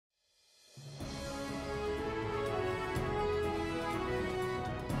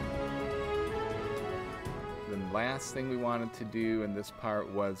last thing we wanted to do in this part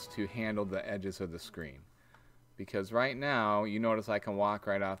was to handle the edges of the screen. Because right now, you notice I can walk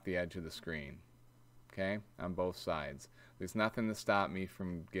right off the edge of the screen, okay, on both sides. There's nothing to stop me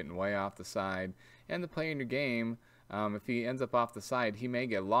from getting way off the side. And the player in your game, if he ends up off the side, he may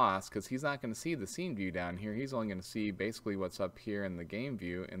get lost because he's not going to see the scene view down here. He's only going to see basically what's up here in the game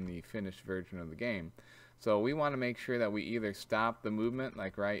view in the finished version of the game. So we want to make sure that we either stop the movement,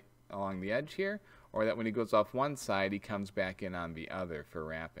 like right along the edge here, or that when he goes off one side, he comes back in on the other for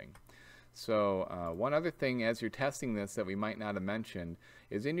wrapping. So one other thing as you're testing this that we might not have mentioned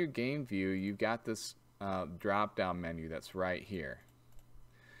is in your game view, you've got this drop-down menu that's right here.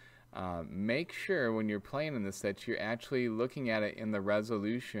 Make sure when you're playing in this that you're actually looking at it in the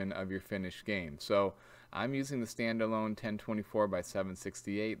resolution of your finished game. So I'm using the standalone 1024 by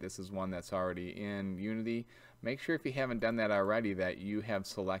 768. This is one that's already in Unity. Make sure if you haven't done that already that you have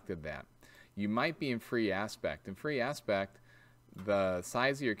selected that. You might be in free aspect. In free aspect, the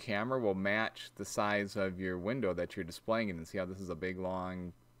size of your camera will match the size of your window that you're displaying it in. See how this is a big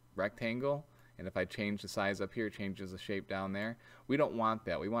long rectangle? And if I change the size up here, it changes the shape down there. We don't want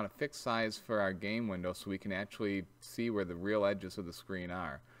that. We want a fixed size for our game window so we can actually see where the real edges of the screen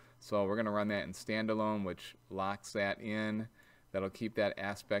are. So we're going to run that in standalone, which locks that in. That'll keep that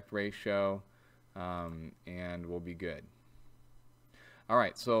aspect ratio, and we'll be good.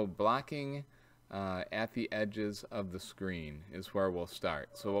 Alright, so blocking at the edges of the screen is where we'll start.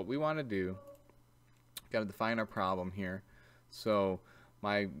 So what we want to do, got to define our problem here. So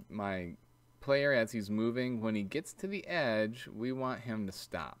my player, as he's moving, when he gets to the edge, we want him to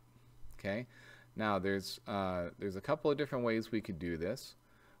stop. Okay. Now there's a couple of different ways we could do this.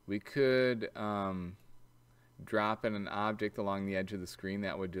 We could drop in an object along the edge of the screen.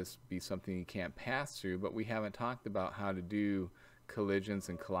 That would just be something you can't pass through, but we haven't talked about how to do collisions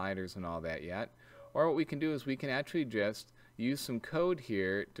and colliders and all that yet. Or what we can do is we can actually just use some code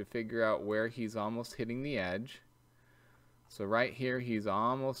here to figure out where he's almost hitting the edge. So right here he's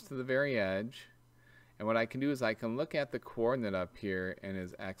almost to the very edge, and what I can do is I can look at the coordinate up here in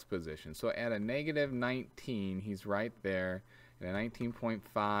his X position. So at a negative 19 he's right there, and at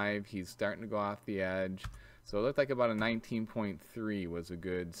 19.5 he's starting to go off the edge. So it looked like about a 19.3 was a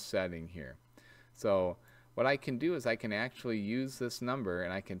good setting here. So what I can do is I can actually use this number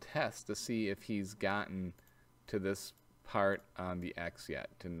and I can test to see if he's gotten to this part on the X yet,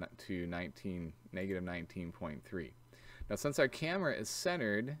 to negative 19.3. Now since our camera is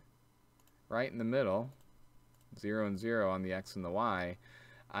centered right in the middle, 0 and 0 on the X and the Y,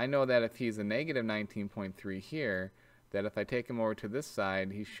 I know that if he's a negative 19.3 here, that if I take him over to this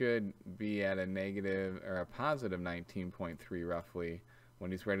side, he should be at a negative or a positive 19.3 roughly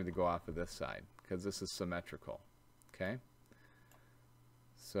when he's ready to go off of this side, because this is symmetrical. Okay?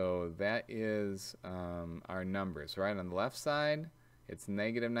 So that is our numbers. Right on the left side, it's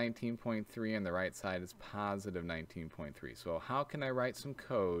negative 19.3, and the right side is positive 19.3. So how can I write some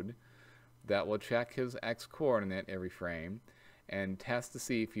code that will check his X coordinate every frame and test to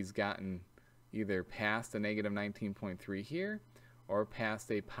see if he's gotten either past a negative 19.3 here or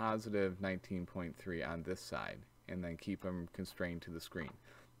past a positive 19.3 on this side, and then keep him constrained to the screen.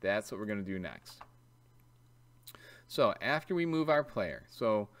 That's what we're going to do next. So after we move our player,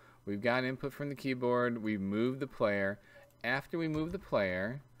 so we've got input from the keyboard, we've moved the player. After we move the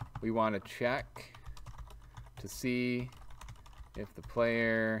player, we want to check to see if the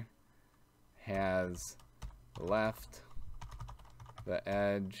player has left the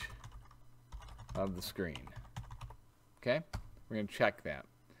edge of the screen. Okay? We're going to check that.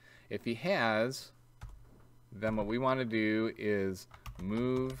 If he has, then what we want to do is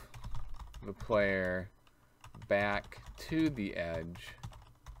move the player back to the edge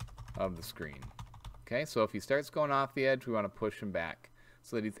of the screen. Okay, so if he starts going off the edge, we want to push him back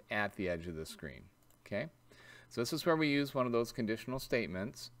so that he's at the edge of the screen. Okay, so this is where we use one of those conditional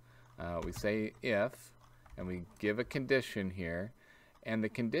statements. We say if, and we give a condition here, and the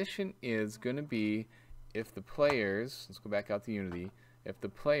condition is going to be if the players, let's go back out to Unity, if the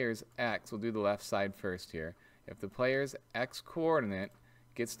player's X, we'll do the left side first here, if the player's X coordinate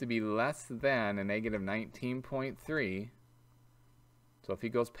gets to be less than a negative 19.3, so if he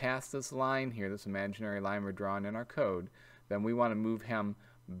goes past this line here, this imaginary line we're drawing in our code, then we want to move him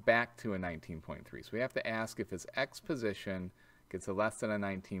back to a 19.3. So we have to ask if his X position gets a less than a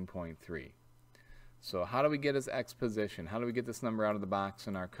 19.3. So how do we get his X position? How do we get this number out of the box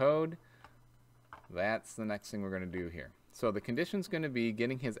in our code? That's the next thing we're going to do here. So the condition is going to be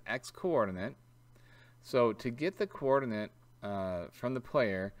getting his X coordinate. So to get the coordinate from the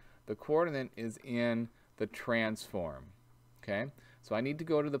player, the coordinate is in the transform. Okay? So I need to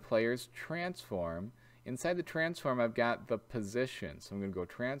go to the player's transform. inside the transform I've got the position. So I'm going to go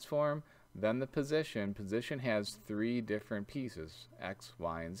transform, then the position. Position has 3 different pieces, X,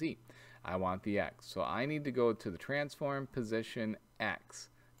 Y, and Z. I want the X. So I need to go to the transform position X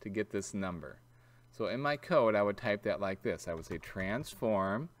to get this number. So in my code I would type that like this. I would say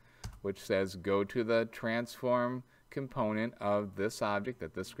transform, which says go to the transform component of this object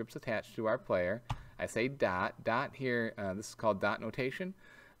that this script's attached to our player. I say dot. Dot here, this is called dot notation,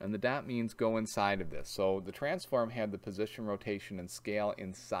 and the dot means go inside of this. So the transform had the position, rotation, and scale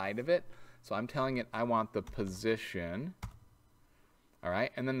inside of it. So I'm telling it I want the position.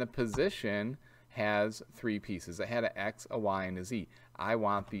 Alright, and then the position has 3 pieces. It had an X, a Y, and a Z. I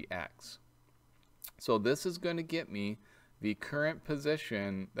want the X. So this is going to get me the current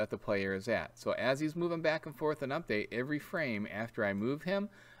position that the player is at. So as he's moving back and forth and update, every frame after I move him,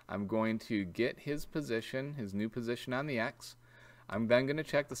 I'm going to get his position, his new position on the X. I'm then going to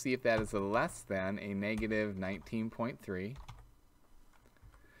check to see if that is less than a negative 19.3.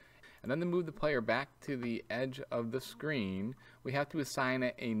 And then to move the player back to the edge of the screen, we have to assign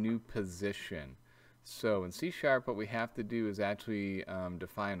it a new position. So in C#, what we have to do is actually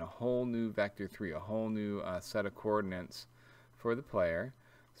define a whole new vector 3, a whole new set of coordinates for the player.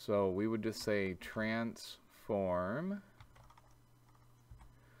 So we would just say transform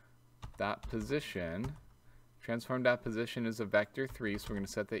dot position. Transform dot position is a vector 3, so we're going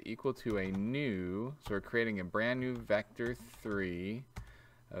to set that equal to a new. So we're creating a brand new vector 3.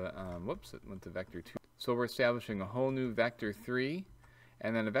 Whoops, it went to vector 2. So we're establishing a whole new vector 3.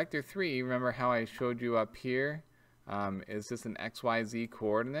 And then a vector 3, remember how I showed you up here, is just an XYZ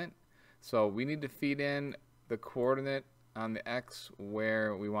coordinate. So we need to feed in the coordinate on the X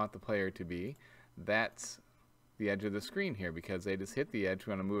where we want the player to be. That's the edge of the screen here because they just hit the edge.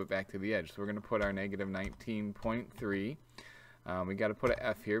 We want to move it back to the edge. So we're going to put our negative 19.3. We got to put an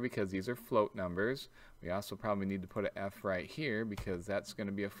F here because these are float numbers. We also probably need to put an F right here because that's going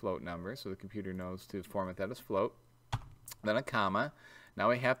to be a float number, so the computer knows to format that as float. Then a comma. Now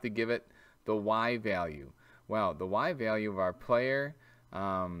we have to give it the Y value. Well, the Y value of our player,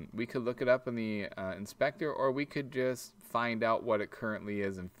 we could look it up in the inspector, or we could just find out what it currently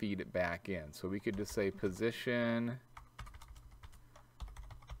is and feed it back in. So we could just say position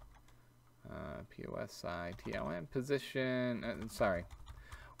POSITLN position, sorry,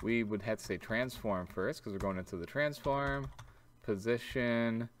 we would have to say transform first because we're going into the transform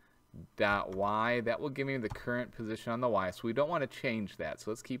position dot Y. That will give me the current position on the Y, so we don't want to change that,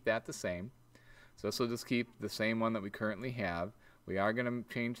 so let's keep that the same. So this will just keep the same one that we currently have. We are going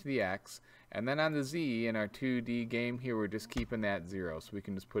to change the X, and then on the Z in our 2D game here we're just keeping that 0, so we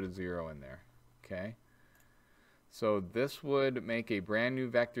can just put a 0 in there. Okay, so this would make a brand new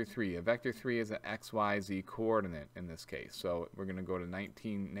vector 3. A vector 3 is an XYZ coordinate in this case, so we're going to go to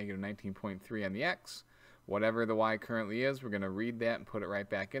negative 19.3 on the X. Whatever the Y currently is, we're going to read that and put it right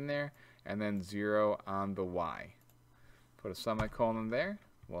back in there, and then 0 on the Y. Put a semicolon there.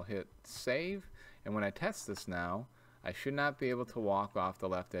 We'll hit save, and when I test this now, I should not be able to walk off the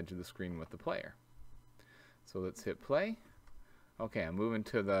left edge of the screen with the player. So let's hit play. Okay, I'm moving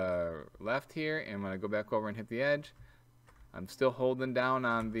to the left here, and when I go back over and hit the edge, I'm still holding down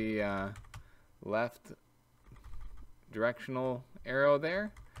on the left directional arrow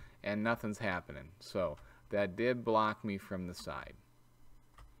there, and nothing's happening. So that did block me from the side.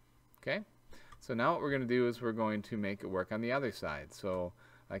 Okay, so now what we're going to do is we're going to make it work on the other side. So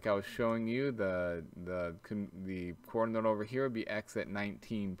like I was showing you, the coordinate over here would be X at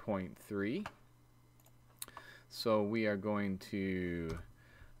 19.3. So we are going to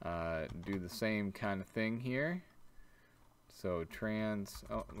do the same kind of thing here. So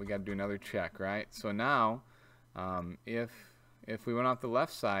we got to do another check, right? So now if we went off the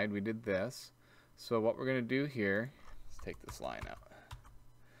left side, we did this. So what we're going to do here, let's take this line out.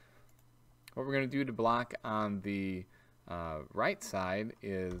 What we're going to do to block on the right side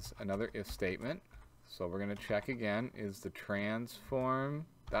is another if statement. So we're going to check again, is the transform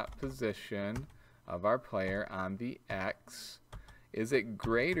dot position of our player on the X, is it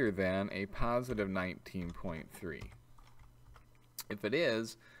greater than a positive 19.3? If it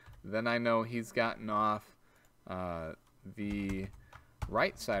is, then I know he's gotten off the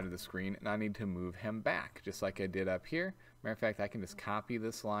right side of the screen, and I need to move him back, just like I did up here. Matter of fact, I can just copy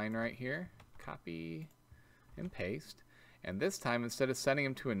this line right here, copy and paste, and this time, instead of setting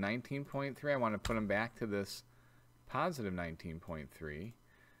him to a 19.3, I want to put him back to this positive 19.3.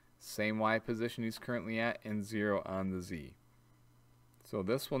 Same Y position he's currently at, and 0 on the Z. So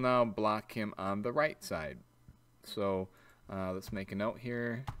this will now block him on the right side. So let's make a note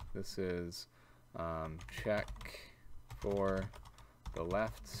here. This is check for the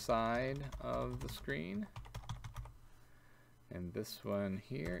left side of the screen. And this one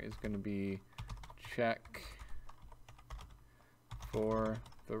here is going to be check for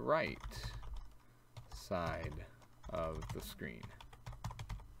the right side of the screen.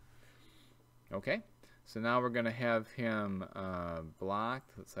 Okay, so now we're going to have him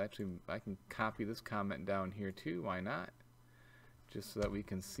blocked. Let's actually, I can copy this comment down here too, why not? Just so that we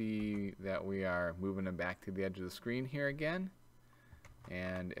can see that we are moving him back to the edge of the screen here again.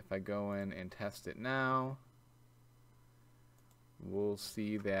 And if I go in and test it now, we'll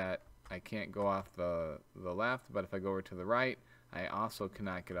see that I can't go off the left, but if I go over to the right, I also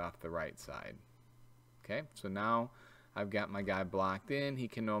cannot get off the right side. Okay, so now I've got my guy blocked in. He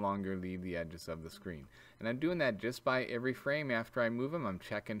can no longer leave the edges of the screen. And I'm doing that just by every frame after I move him. I'm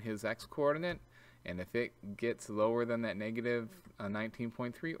checking his X coordinate, and if it gets lower than that negative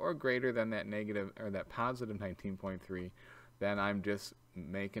 19.3 or greater than that negative or that positive 19.3, then I'm just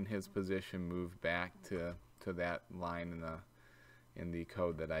making his position move back to that line in the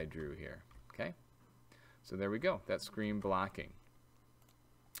code that I drew here. Okay, so there we go. That's screen blocking.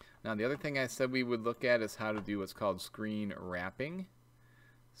 Now the other thing I said we would look at is how to do what's called screen wrapping.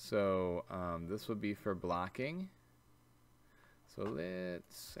 So this would be for blocking. So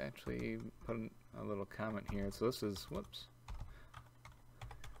let's actually put a little comment here. So this is, whoops,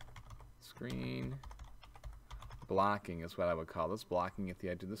 screen blocking is what I would call this, blocking at the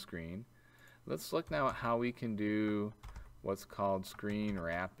edge of the screen. Let's look now at how we can do what's called screen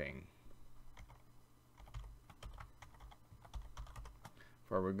wrapping.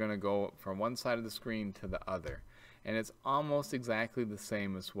 Where we're going to go from one side of the screen to the other. And it's almost exactly the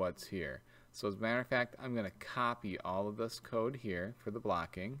same as what's here. So as a matter of fact, I'm going to copy all of this code here for the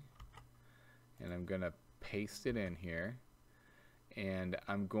blocking. And I'm going to paste it in here. And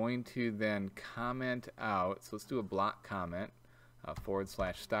I'm going to then comment out, so let's do a block comment, /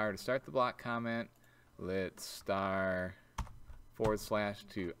 star to start the block comment. Let's star /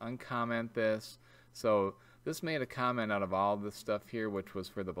 to uncomment this. So this made a comment out of all this stuff here, which was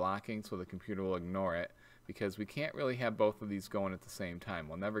for the blocking, so the computer will ignore it, because we can't really have both of these going at the same time.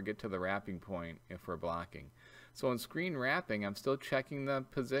 We'll never get to the wrapping point if we're blocking. So in screen wrapping, I'm still checking the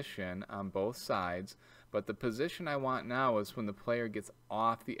position on both sides, but the position I want now is when the player gets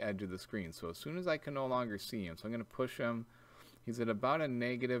off the edge of the screen. So as soon as I can no longer see him, so I'm going to push him. He's at about a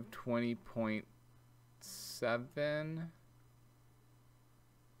negative 20.7.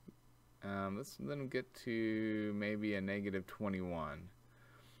 Let's let him get to maybe a negative 21.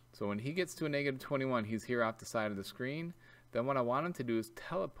 So when he gets to a negative 21, he's here off the side of the screen. Then what I want him to do is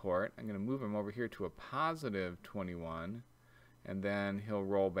teleport. I'm going to move him over here to a positive 21, and then he'll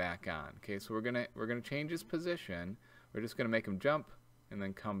roll back on. Okay, so we're gonna change his position. We're just going to make him jump and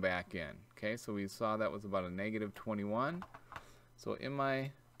then come back in. Okay, so we saw that was about a negative 21. So in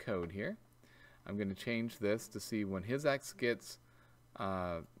my code here, I'm going to change this to see when his X gets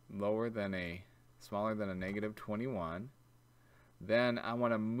smaller than a negative 21, then I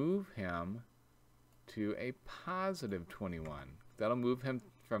want to move him to a positive 21. That'll move him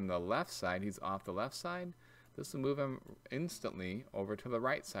from the left side. He's off the left side. This will move him instantly over to the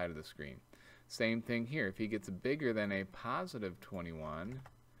right side of the screen. Same thing here. If he gets bigger than a positive 21,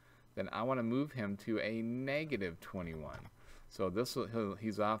 then I want to move him to a negative 21. So this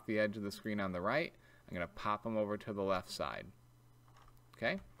he's off the edge of the screen on the right. I'm going to pop him over to the left side.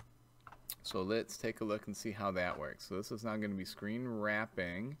 Okay? So let's take a look and see how that works. So this is now going to be screen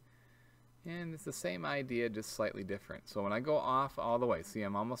wrapping, and it's the same idea, just slightly different. So when I go off all the way, see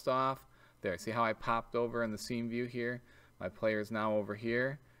I'm almost off. There, see how I popped over in the scene view here? My player's now over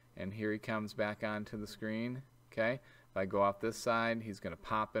here, and here he comes back onto the screen. Okay? If I go off this side, he's going to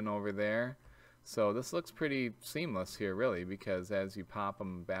pop in over there. So this looks pretty seamless here, really, because as you pop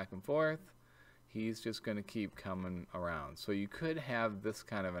him back and forth, he's just going to keep coming around. So you could have this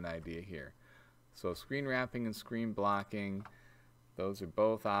kind of an idea here. So screen wrapping and screen blocking, those are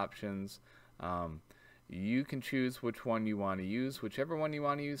both options. You can choose which one you want to use. Whichever one you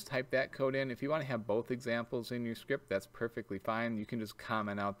want to use, type that code in. If you want to have both examples in your script, that's perfectly fine. You can just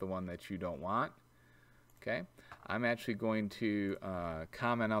comment out the one that you don't want. Okay, I'm actually going to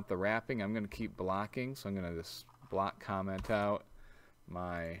comment out the wrapping. I'm going to keep blocking, so I'm going to just block comment out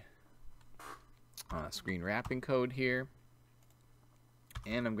my screen wrapping code here,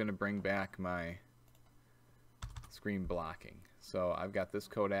 and I'm going to bring back my screen blocking. So I've got this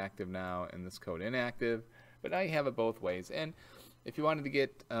code active now and this code inactive, but now you have it both ways. And if you wanted to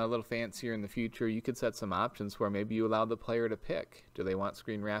get a little fancier in the future, you could set some options where maybe you allow the player to pick. Do they want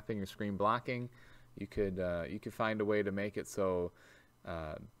screen wrapping or screen blocking? You could find a way to make it so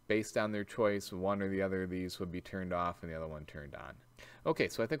based on their choice, one or the other of these would be turned off and the other one turned on. Okay,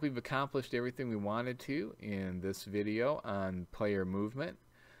 so I think we've accomplished everything we wanted to in this video on player movement.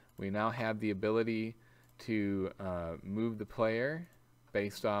 We now have the ability to move the player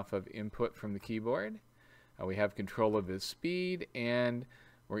based off of input from the keyboard. We have control of his speed, and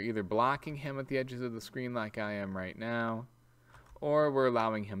we're either blocking him at the edges of the screen like I am right now, or we're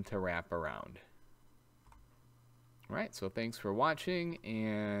allowing him to wrap around. Alright, so thanks for watching,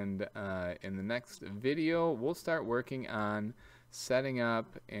 and in the next video we'll start working on setting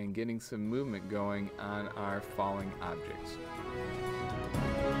up and getting some movement going on our falling objects.